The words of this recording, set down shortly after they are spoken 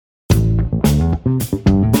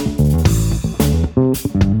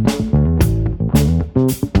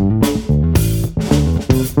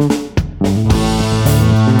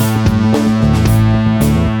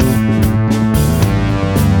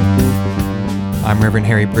I'm Reverend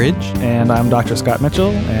Harry Bridge. And I'm Dr. Scott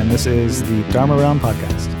Mitchell, and this is the Dharma Realm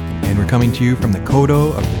Podcast. And we're coming to you from the Kodo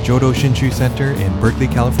of the Jodo Shinshu Center in Berkeley,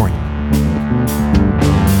 California.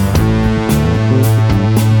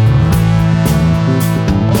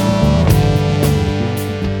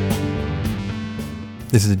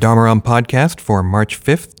 This is the Dharma Realm Podcast for March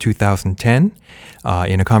 5th, 2010,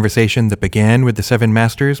 in a conversation that began with the Seven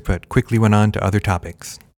Masters but quickly went on to other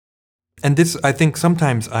topics. And this, I think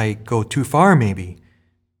sometimes I go too far maybe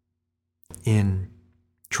in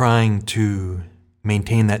trying to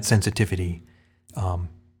maintain that sensitivity,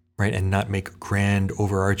 right, and not make grand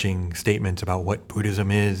overarching statements about what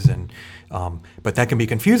Buddhism is, and but that can be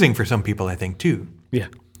confusing for some people, I think, too. Yeah.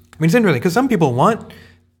 I mean, it's interesting because some people want,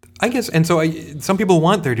 I guess, and so some people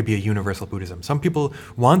want there to be a universal Buddhism. Some people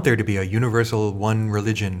want there to be a universal one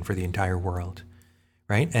religion for the entire world,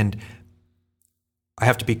 right? And I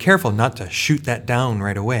have to be careful not to shoot that down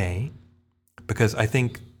right away, because I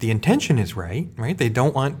think the intention is right? They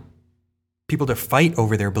don't want people to fight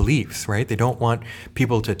over their beliefs, right? They don't want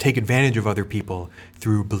people to take advantage of other people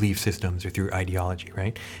through belief systems or through ideology,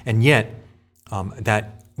 right? And yet,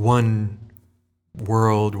 that one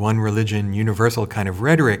world, one religion, universal kind of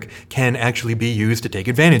rhetoric can actually be used to take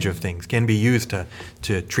advantage of things, can be used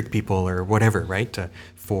to trick people or whatever, right?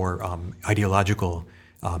 For ideological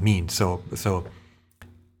means. So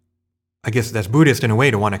I guess that's Buddhist in a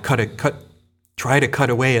way to want to try to cut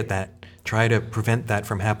away at that, try to prevent that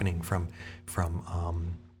from happening, from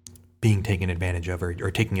being taken advantage of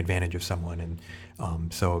or taking advantage of someone.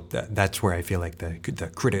 And so that's where I feel like the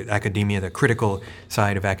critical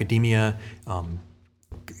side of academia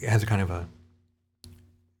has a kind of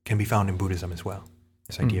can be found in Buddhism as well.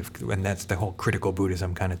 This idea of, and that's the whole critical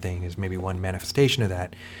Buddhism kind of thing is maybe one manifestation of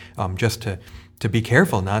that, just to be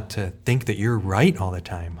careful not to think that you're right all the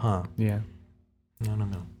time, huh? Yeah. I don't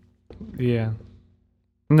know. Yeah.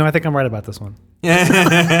 No, I think I'm right about this one.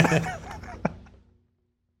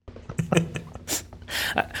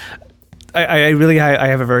 I really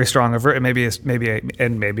have a very strong maybe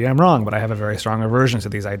I'm wrong, but I have a very strong aversion to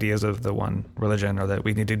these ideas of the one religion, or that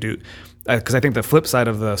we need to do, because I think the flip side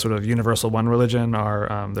of the sort of universal one religion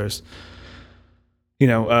are there's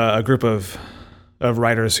a group of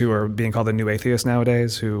writers who are being called the new atheists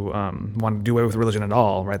nowadays, who want to do away with religion at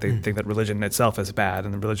all, right? They think that religion itself is bad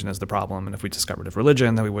and the religion is the problem, and if we just got rid of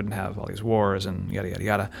religion, then we wouldn't have all these wars and yada yada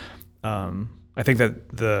yada. I think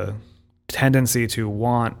that the tendency to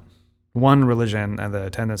want one religion and the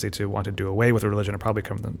tendency to want to do away with a religion are probably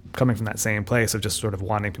coming from that same place of just sort of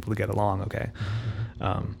wanting people to get along, okay?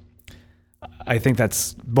 Mm-hmm. I think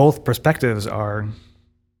that's, both perspectives are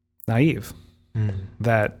naive.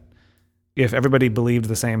 That if everybody believed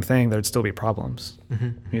the same thing, there'd still be problems.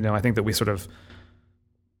 Mm-hmm. I think that we sort of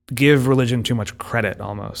give religion too much credit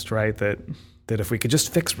almost, right? That if we could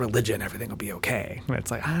just fix religion, everything will be okay. And it's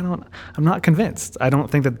like, I'm not convinced. I don't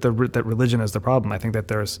think that that religion is the problem. I think that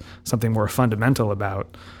there's something more fundamental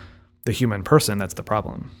about the human person that's the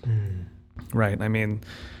problem, right? I mean,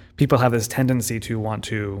 people have this tendency to want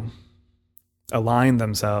to align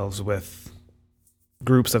themselves with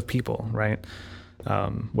groups of people, right?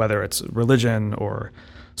 Whether it's religion or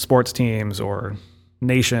sports teams or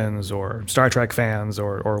nations or Star Trek fans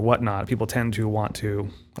or whatnot, people tend to want to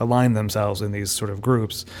align themselves in these sort of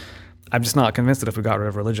groups. I'm just not convinced that if we got rid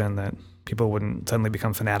of religion that people wouldn't suddenly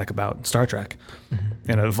become fanatic about Star Trek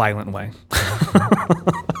in a violent way.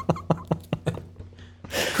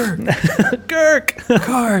 Kirk!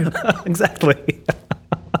 Card! Exactly.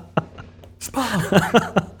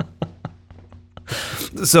 Spock!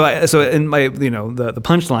 So in my, the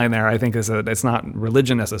punchline there, I think, is that it's not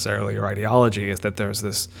religion necessarily or ideology, is that there's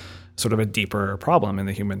this sort of a deeper problem in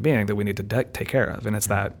the human being that we need to take care of. And it's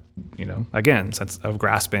that, again, sense of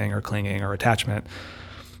grasping or clinging or attachment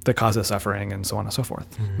that causes suffering and so on and so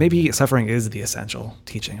forth. Maybe suffering is the essential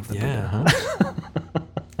teaching of the Buddha. Huh?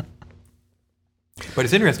 But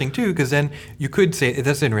it's interesting too, because then you could say,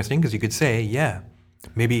 that's interesting, because you could say, yeah,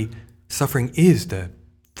 maybe suffering is the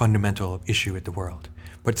fundamental issue with the world.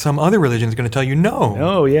 But some other religion is going to tell you, no.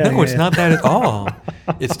 Oh, yeah. No, it's not that at all.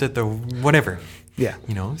 It's that the whatever. Yeah.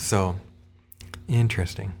 So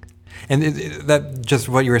interesting. And that, just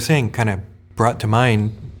what you were saying, kind of brought to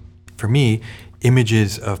mind, for me,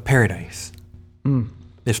 images of paradise.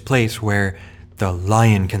 This place where the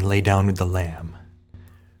lion can lay down with the lamb,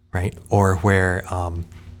 right? Or where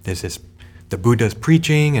there's the Buddha's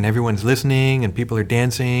preaching and everyone's listening and people are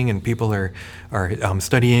dancing and people are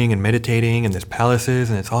studying and meditating, and there's palaces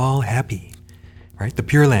and it's all happy, right? The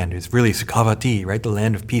Pure Land is really Sukhavati, right? The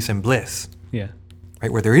land of peace and bliss. Yeah.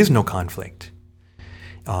 Right, where there is no conflict.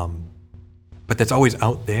 But that's always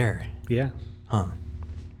out there. Yeah.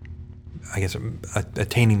 I guess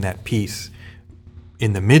attaining that peace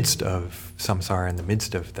in the midst of samsara, in the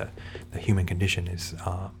midst of the human condition, is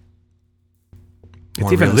It's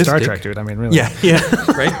more even realistic. Star Trek, dude. I mean, really. Yeah,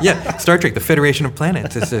 right? Yeah, Star Trek, the Federation of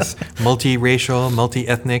Planets. It's this multiracial,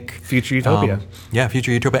 multi-ethnic... Future utopia.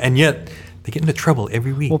 Future utopia. And yet, they get into trouble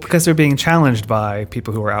every week. Well, because they're being challenged by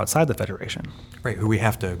people who are outside the Federation. Right, who we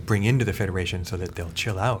have to bring into the Federation so that they'll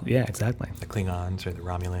chill out. Yeah, exactly. The Klingons or the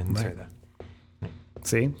Romulans or the...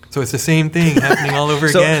 See? So it's the same thing happening all over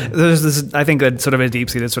again. There's this, I think, a sort of a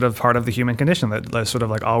deep-seated sort of part of the human condition that's sort of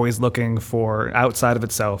like always looking for outside of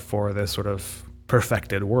itself for this sort of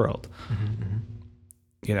perfected world.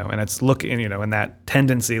 You know, and it's and that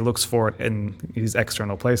tendency looks for it in these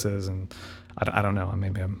external places. And I don't know.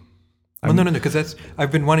 Maybe I'm no, because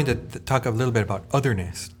I've been wanting to talk a little bit about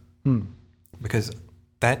otherness, because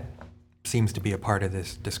that seems to be a part of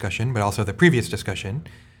this discussion, but also the previous discussion,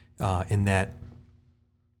 in that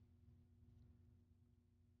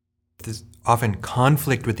there's often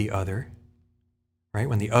conflict with the other, right?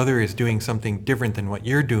 When the other is doing something different than what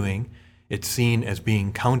you're doing, it's seen as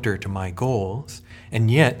being counter to my goals, and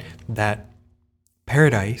yet that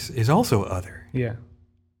paradise is also other. Yeah.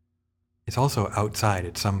 It's also outside.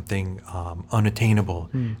 It's something unattainable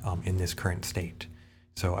in this current state.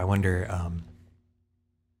 So I wonder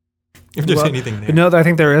if there's anything there. No, I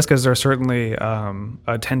think there is, because there's certainly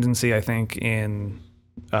a tendency, I think, in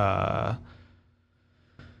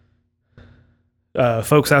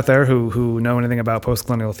folks out there who know anything about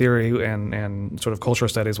post-colonial theory and sort of cultural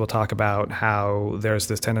studies will talk about how there's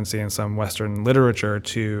this tendency in some Western literature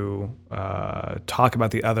to talk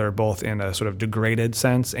about the other both in a sort of degraded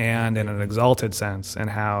sense and in an exalted sense, and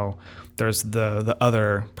how there's the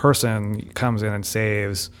other person comes in and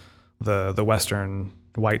saves the Western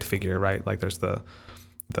white figure, right? Like there's the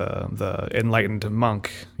enlightened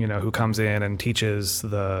monk, who comes in and teaches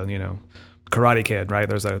the, Karate Kid, right?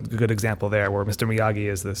 There's a good example there where Mr.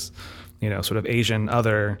 Miyagi is this, sort of Asian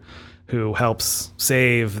other who helps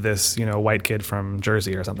save this, white kid from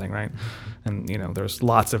Jersey or something, right? And, there's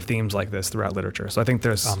lots of themes like this throughout literature. So I think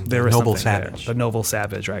there is noble something savage. there. The noble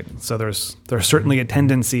savage, right? So there's certainly a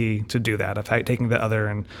tendency to do that, of taking the other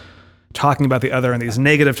and talking about the other in these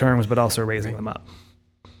negative terms, but also raising them up.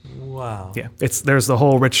 Wow. Yeah, there's the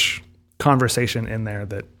whole rich conversation in there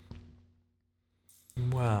that.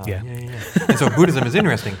 Wow. Yeah. And so Buddhism is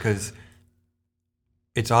interesting because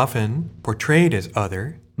it's often portrayed as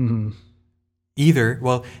other. Either,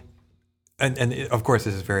 well, and of course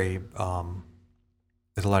this is very,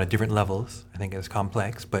 there's a lot of different levels. I think it's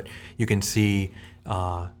complex, but you can see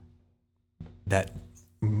that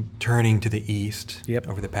turning to the East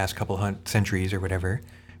over the past couple centuries or whatever,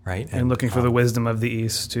 right? And looking for the wisdom of the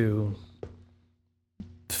East to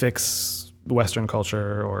fix Western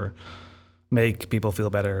culture or make people feel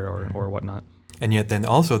better or whatnot. And yet then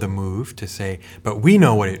also the move to say, but we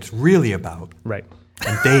know what it's really about. Right.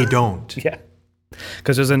 And they don't. Yeah.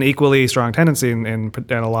 Because there's an equally strong tendency in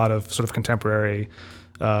a lot of sort of contemporary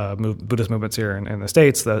Buddhist movements here in the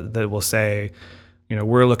States that will say,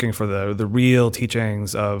 we're looking for the real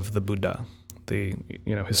teachings of the Buddha, the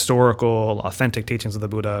historical, authentic teachings of the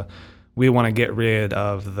Buddha. We want to get rid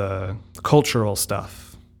of the cultural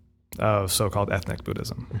stuff of so-called ethnic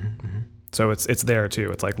Buddhism. So it's there too.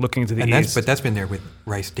 It's like looking to the East. But that's been there with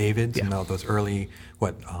Rice Davids and all those early,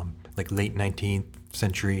 like late 19th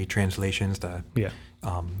century translations, the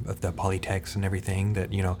of the polytexts and everything.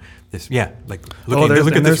 That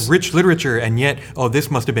look at this rich literature, and yet this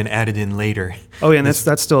must have been added in later. Oh yeah, and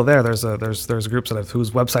that's still there. There's groups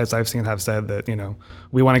whose websites I've seen have said that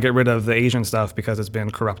we want to get rid of the Asian stuff because it's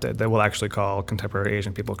been corrupted. They will actually call contemporary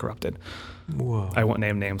Asian people corrupted. Whoa. I won't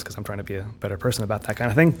name names because I'm trying to be a better person about that kind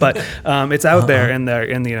of thing. But it's out there, and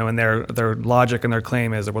their logic and their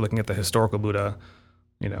claim is that we're looking at the historical Buddha,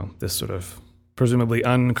 this sort of presumably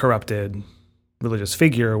uncorrupted religious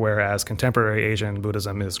figure, whereas contemporary Asian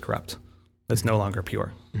Buddhism is corrupt. It's no longer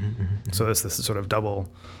pure. So this is sort of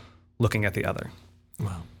double looking at the other.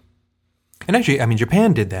 Wow. And actually, I mean,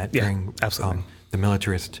 Japan did that during absolutely. The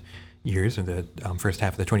militarist years of the first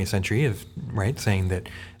half of the 20th century, saying that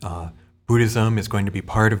Buddhism is going to be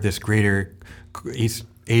part of this greater East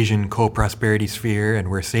Asian co-prosperity sphere, and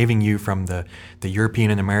we're saving you from the European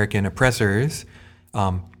and American oppressors.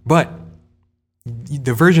 But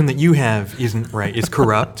the version that you have isn't right. It's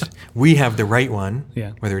corrupt. We have the right one,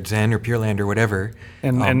 whether it's Zen or Pure Land or whatever.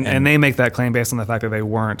 And they make that claim based on the fact that they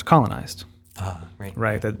weren't colonized.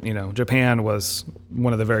 Right. That Japan was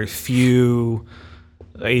one of the very few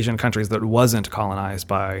Asian countries that wasn't colonized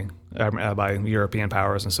by European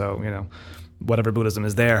powers, and so whatever Buddhism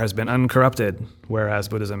is there has been uncorrupted, whereas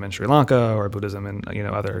Buddhism in Sri Lanka or Buddhism in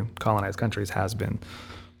other colonized countries has been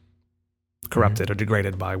corrupted or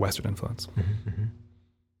degraded by Western influence.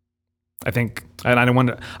 I think, and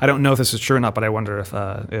I don't know if this is true or not, but I wonder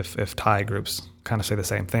if Thai groups kind of say the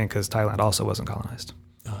same thing, because Thailand also wasn't colonized.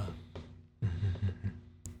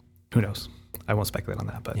 Who knows? I won't speculate on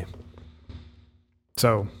that, but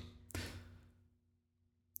so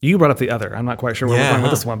you brought up the other. I'm not quite sure where we're going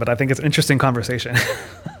with this one, but I think it's an interesting conversation.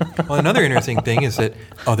 Well, another interesting thing is that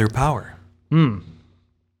other power,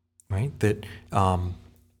 right? That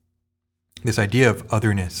this idea of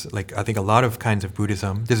otherness, like I think a lot of kinds of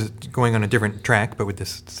Buddhism, this is going on a different track, but with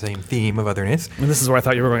this same theme of otherness. And this is where I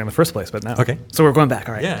thought you were going in the first place, but now. Okay. So we're going back,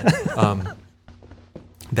 all right. Yeah.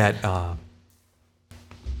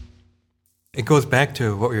 It goes back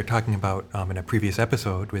to what we were talking about in a previous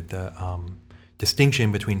episode with the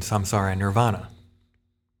distinction between samsara and nirvana.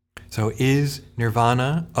 So is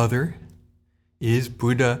nirvana other? Is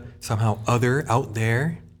Buddha somehow other, out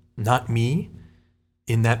there, not me?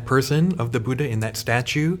 In that person of the Buddha, in that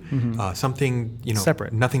statue, something,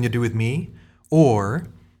 separate, nothing to do with me? Or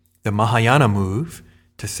the Mahayana move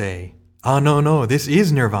to say, no, this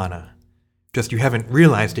is nirvana. Just you haven't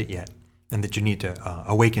realized it yet, and that you need to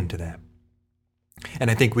awaken to that.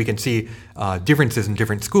 And I think we can see differences in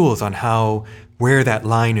different schools on where that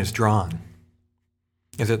line is drawn.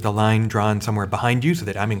 Is it the line drawn somewhere behind you so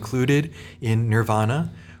that I'm included in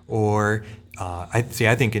nirvana? Or I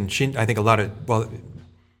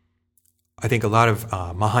think a lot of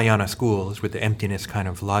Mahayana schools with the emptiness kind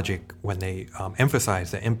of logic, when they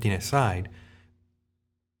emphasize the emptiness side,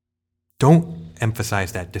 don't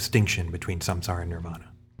emphasize that distinction between samsara and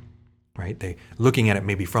nirvana, right? They looking at it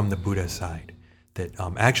maybe from the Buddha side, that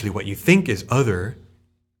actually what you think is other,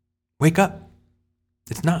 wake up,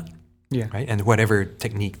 it's not. Yeah. Right? And whatever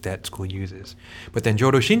technique that school uses. But then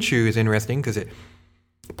Jodo Shinshu is interesting because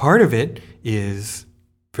part of it is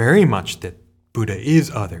very much that Buddha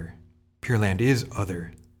is other. Pure Land is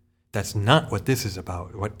other. That's not what this is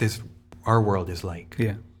about, our world is like.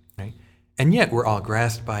 Yeah. Right? And yet we're all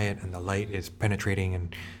grasped by it, and the light is penetrating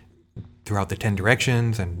and throughout the 10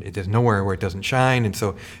 directions, and there's nowhere where it doesn't shine. And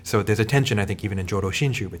so there's a tension, I think, even in Jodo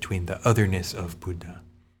Shinshu between the otherness of Buddha.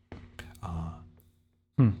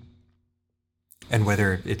 And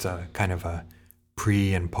whether it's a kind of a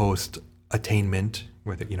pre and post attainment,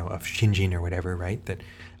 whether of Shinjin or whatever, right?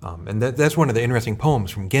 That's one of the interesting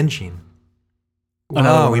poems from Genshin.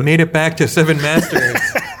 Wow, we made it back to 7 masters.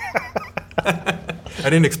 I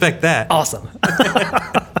didn't expect that. Awesome.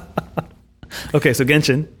 Okay, so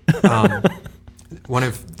Genshin.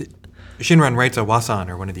 Shinran writes a wasan,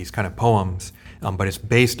 or one of these kind of poems, but it's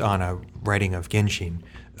based on a writing of Genshin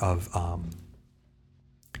of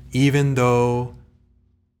even though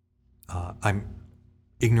I'm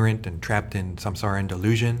ignorant and trapped in samsara and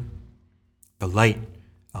delusion, the light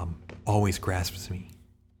always grasps me.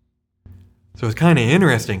 So it's kind of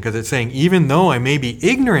interesting because it's saying even though I may be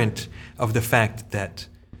ignorant of the fact that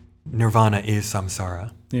nirvana is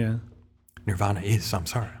samsara, nirvana is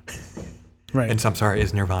samsara, right? And samsara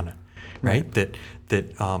is nirvana, right?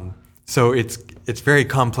 So it's very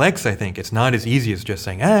complex. I think it's not as easy as just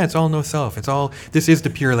saying, it's all no self. This is the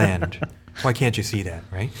Pure Land. Why can't you see that,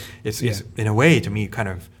 right? It's in a way, to me, kind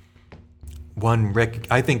of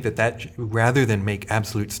I think that rather than make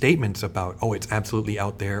absolute statements about, it's absolutely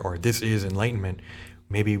out there, or this is enlightenment,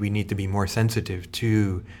 maybe we need to be more sensitive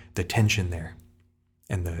to the tension there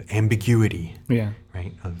and the ambiguity,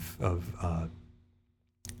 right, of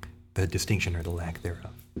the distinction or the lack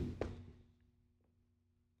thereof.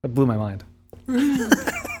 That blew my mind.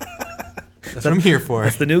 That's what I'm here for.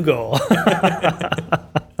 That's the new goal.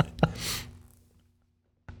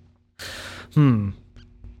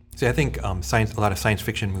 See, I think a lot of science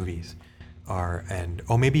fiction movies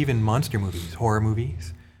maybe even monster movies, horror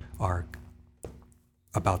movies, are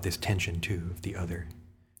about this tension too of the other,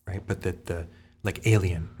 right? But like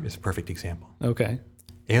Alien is a perfect example. Okay.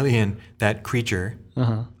 Alien, that creature,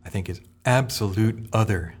 I think is absolute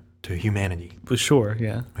other to humanity. For sure,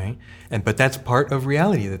 yeah. Right? But that's part of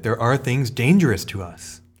reality, that there are things dangerous to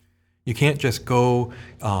us. You can't just go,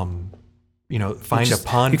 find a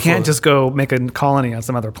pond. You can't just go make a colony on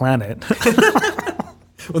some other planet.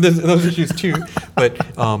 Well, there's those issues too. But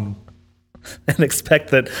and expect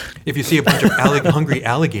that if you see a bunch of hungry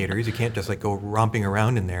alligators, you can't just go romping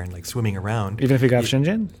around in there and swimming around. Even if you got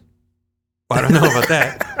Shinjin? Well, I don't know about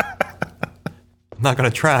that. I'm not going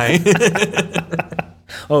to try.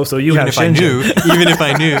 Oh, so you even have if Shinjin. Even if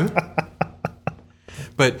I knew.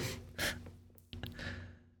 But,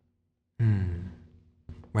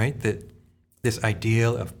 right, that this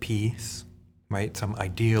ideal of peace, right? Some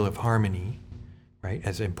ideal of harmony, right?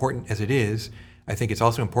 As important as it is, I think it's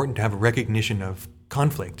also important to have a recognition of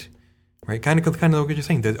conflict, right? Kind of like what you're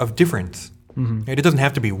saying, of difference. Mm-hmm. Right? It doesn't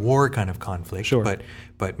have to be war kind of conflict, sure.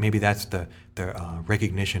 but maybe that's the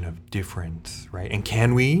recognition of difference, right? And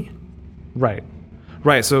can we? Right.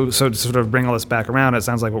 So to sort of bring all this back around, it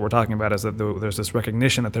sounds like what we're talking about is that there's this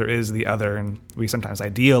recognition that there is the other, and we sometimes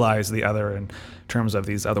idealize the other in terms of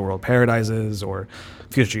these otherworld paradises or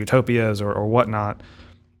future utopias or whatnot,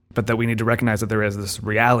 but that we need to recognize that there is this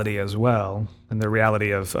reality as well, and the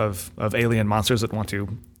reality of alien monsters that want to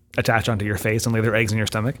attach onto your face and lay their eggs in your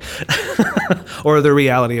stomach, or the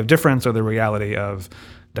reality of difference, or the reality of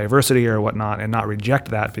diversity or whatnot, and not reject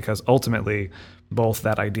that, because ultimately both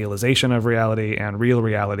that idealization of reality and real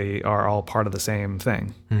reality are all part of the same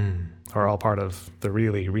thing, are all part of the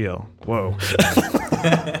really real. Whoa.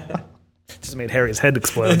 Just made Harry's head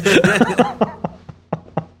explode.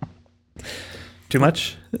 Too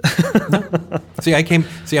much? I'm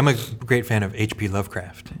a great fan of H.P.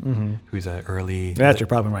 Lovecraft, who's an early... That's your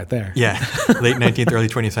problem right there. Yeah, late 19th, early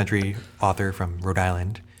 20th century author from Rhode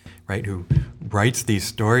Island, right, who writes these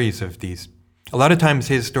stories of these... A lot of times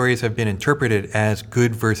his stories have been interpreted as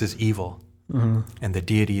good versus evil. And the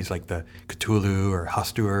deities like the Cthulhu or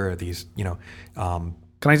Hastur or these, Can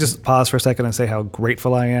I just pause for a second and say how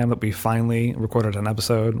grateful I am that we finally recorded an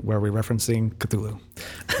episode where we're referencing Cthulhu.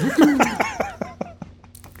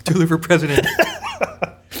 Cthulhu for president,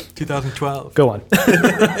 2012. Go on.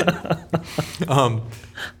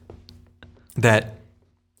 That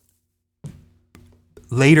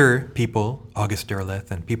later people, August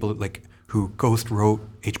Derleth, and people like who ghost wrote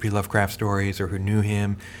H.P. Lovecraft stories or who knew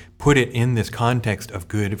him, put it in this context of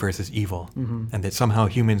good versus evil, and that somehow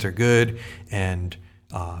humans are good and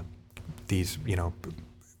these,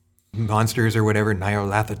 monsters or whatever,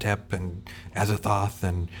 Nyarlathotep and Azathoth,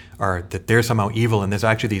 and are that they're somehow evil, and there's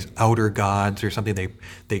actually these outer gods or something.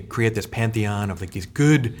 They create this pantheon of like these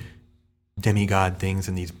good demigod things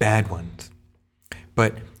and these bad ones.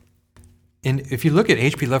 But if you look at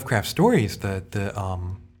H.P. Lovecraft stories, the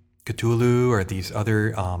Cthulhu or these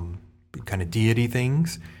other kind of deity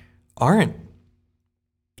things aren't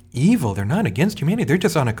evil. They're not against humanity. They're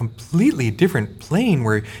just on a completely different plane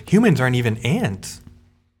where humans aren't even ants.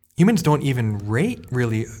 Humans don't even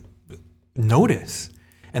really notice.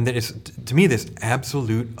 And that is, to me, this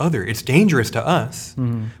absolute other. It's dangerous to us,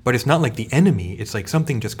 but it's not like the enemy. It's like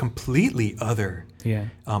something just completely other. Yeah.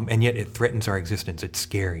 And yet it threatens our existence. It's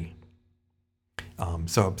scary. And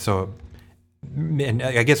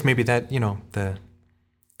I guess maybe that, the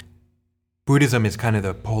Buddhism is kind of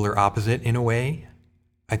the polar opposite in a way.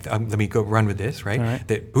 Let me go run with this, right? All right?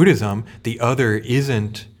 That Buddhism, the other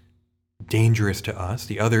isn't dangerous to us.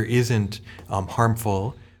 The other isn't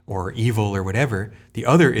harmful or evil or whatever. The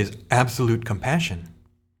other is absolute compassion.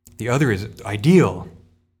 The other is ideal,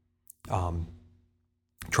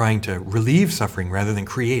 trying to relieve suffering rather than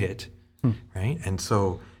create it, right? And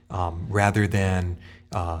so rather than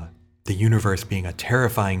the universe being a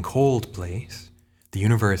terrifying cold place, the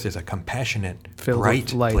universe is a compassionate, filled bright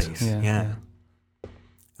with light. place. Yeah.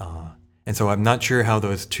 And so I'm not sure how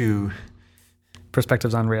those two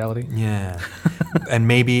perspectives on reality. Yeah. And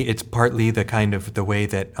maybe it's partly the way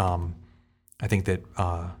that I think that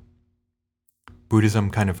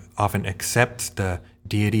Buddhism kind of often accepts the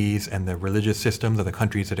deities and the religious systems of the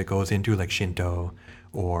countries that it goes into, like Shinto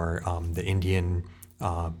or the Indian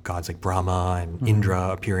gods like Brahma and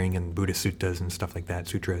Indra appearing in Buddhist suttas and stuff like that,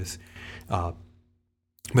 sutras.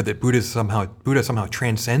 But that Buddha somehow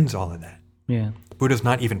transcends all of that. Yeah. Buddha's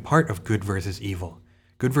not even part of good versus evil.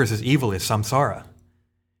 Good versus evil is samsara,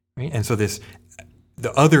 right? And so the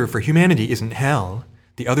other for humanity isn't hell.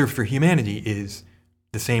 The other for humanity is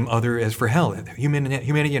the same other as for hell.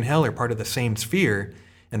 Humanity and hell are part of the same sphere,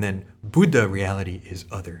 and then Buddha reality is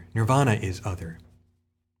other. Nirvana is other.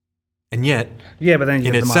 And yet, but then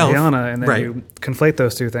you get the Mahayana, and then right. you conflate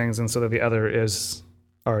those two things, and so that the other is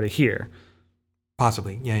already here.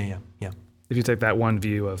 Possibly, yeah. If you take that one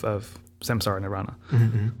view of samsara nirvana.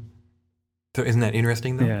 Mm-hmm. So isn't that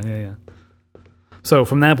interesting, though? Yeah. So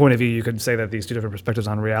from that point of view, you could say that these two different perspectives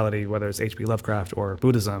on reality, whether it's H.P. Lovecraft or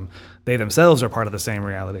Buddhism, they themselves are part of the same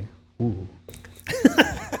reality. Ooh. I'm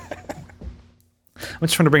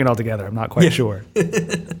just trying to bring it all together. I'm not quite sure.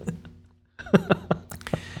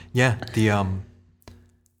 Yeah,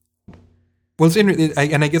 well, it's and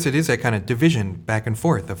I guess it is that kind of division back and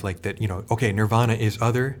forth of like that, okay, nirvana is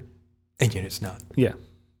other, and yet it's not. Yeah.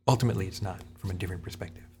 Ultimately, it's not from a different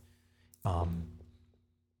perspective.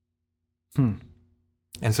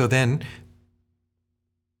 And so then,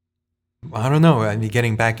 I don't know,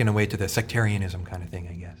 getting back in a way to the sectarianism kind of thing,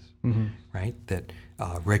 I guess. right? That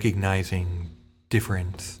recognizing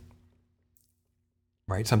difference,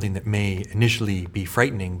 right? Something that may initially be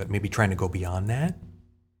frightening, but maybe trying to go beyond that.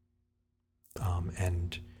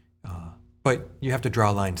 But you have to draw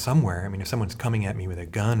a line somewhere. I mean, if someone's coming at me with a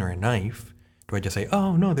gun or a knife, do I just say,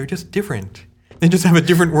 "Oh no, they're just different. They just have a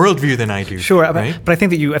different worldview than I do"? Sure, right? but I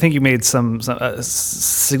think you made some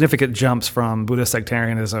significant jumps from Buddhist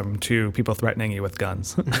sectarianism to people threatening you with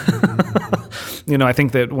guns. I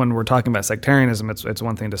think that when we're talking about sectarianism, it's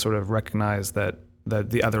one thing to sort of recognize that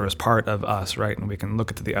the other is part of us, right? And we can look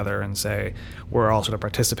at the other and say we're all sort of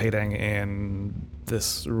participating in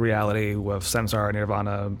this reality of samsara,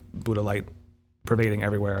 nirvana, Buddha light pervading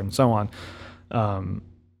everywhere, and so on.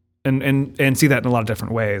 And see that in a lot of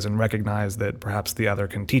different ways, and recognize that perhaps the other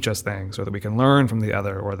can teach us things, or that we can learn from the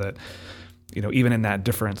other, or that even in that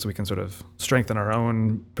difference we can sort of strengthen our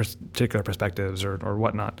own particular perspectives or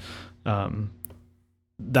whatnot.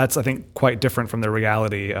 That's, I think, quite different from the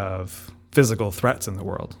reality of physical threats in the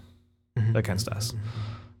world against us.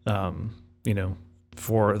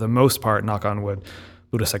 For the most part, knock on wood,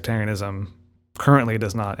 Buddhist sectarianism currently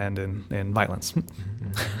does not end in violence.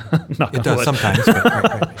 It does sometimes, but,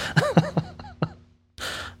 right.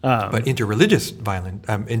 But interreligious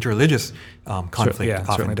conflict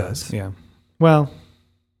often does. Yeah. Well,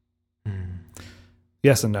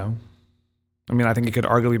 yes and no. I mean, I think you could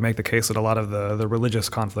arguably make the case that a lot of the religious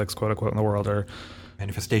conflicts, quote unquote, in the world are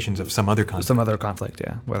manifestations of some other conflict. Some other conflict,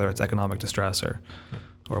 yeah, whether it's economic distress or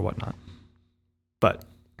whatnot. But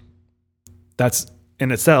that's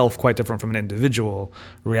in itself quite different from an individual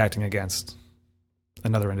reacting against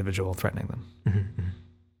another individual threatening them.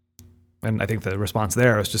 And I think the response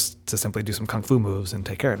there is just to simply do some kung fu moves and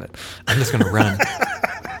take care of it. I'm just going to run.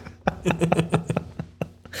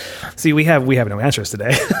 See, we have no answers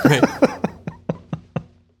today. Right.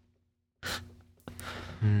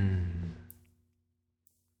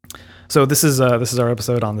 So this is our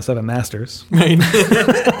episode on the Seven Masters. Right.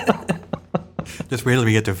 Just wait till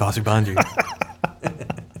we get to Vasubandhu.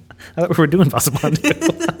 I thought we were doing Vasubandhu.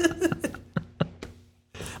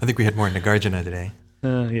 I think we had more Nagarjuna today.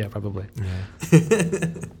 Yeah, probably. Yeah.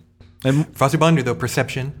 And Vasubandhu, though,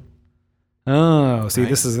 perception. Oh, see, right?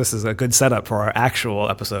 This is a good setup for our actual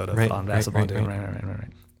episode on Vasubandhu. Right.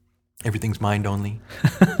 Everything's mind only.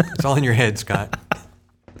 It's all in your head, Scott.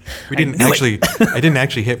 I didn't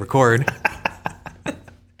actually hit record.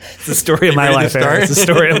 It's the story of my life, Aaron. It's the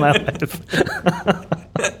story of my life.